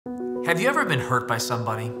Have you ever been hurt by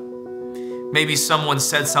somebody? Maybe someone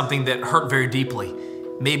said something that hurt very deeply.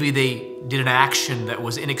 Maybe they did an action that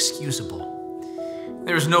was inexcusable.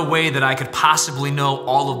 There's no way that I could possibly know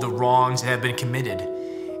all of the wrongs that have been committed.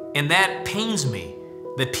 And that pains me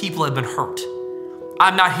that people have been hurt.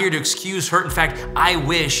 I'm not here to excuse hurt. In fact, I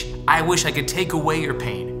wish I could take away your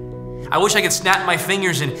pain. I wish I could snap my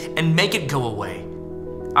fingers and make it go away.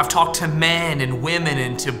 I've talked to men and women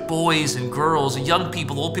and to boys and girls, young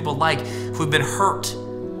people, old people alike, who have been hurt.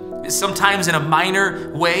 Sometimes in a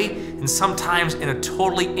minor way and sometimes in a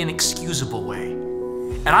totally inexcusable way.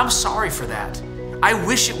 And I'm sorry for that. I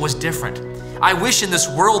wish it was different. I wish in this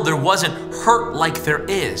world there wasn't hurt like there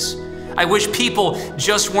is. I wish people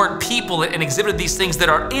just weren't people and exhibited these things that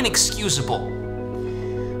are inexcusable.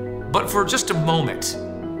 But for just a moment,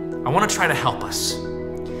 I want to try to help us.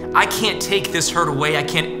 I can't take this hurt away. I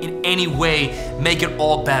can't in any way make it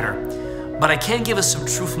all better. But I can give us some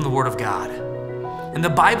truth from the Word of God. And the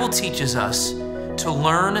Bible teaches us to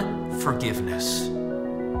learn forgiveness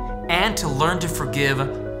and to learn to forgive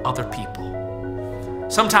other people.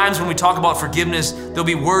 Sometimes when we talk about forgiveness, there'll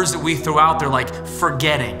be words that we throw out there like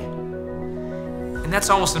forgetting. And that's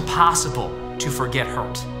almost impossible to forget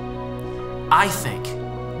hurt. I think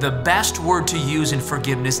the best word to use in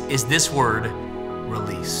forgiveness is this word,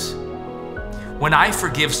 release. When I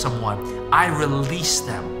forgive someone, I release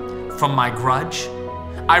them from my grudge.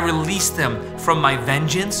 I release them from my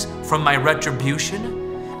vengeance, from my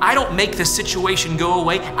retribution. I don't make the situation go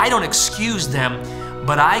away. I don't excuse them,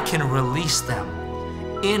 but I can release them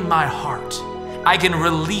in my heart. I can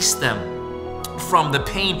release them from the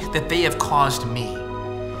pain that they have caused me.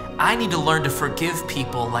 I need to learn to forgive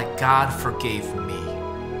people like God forgave me.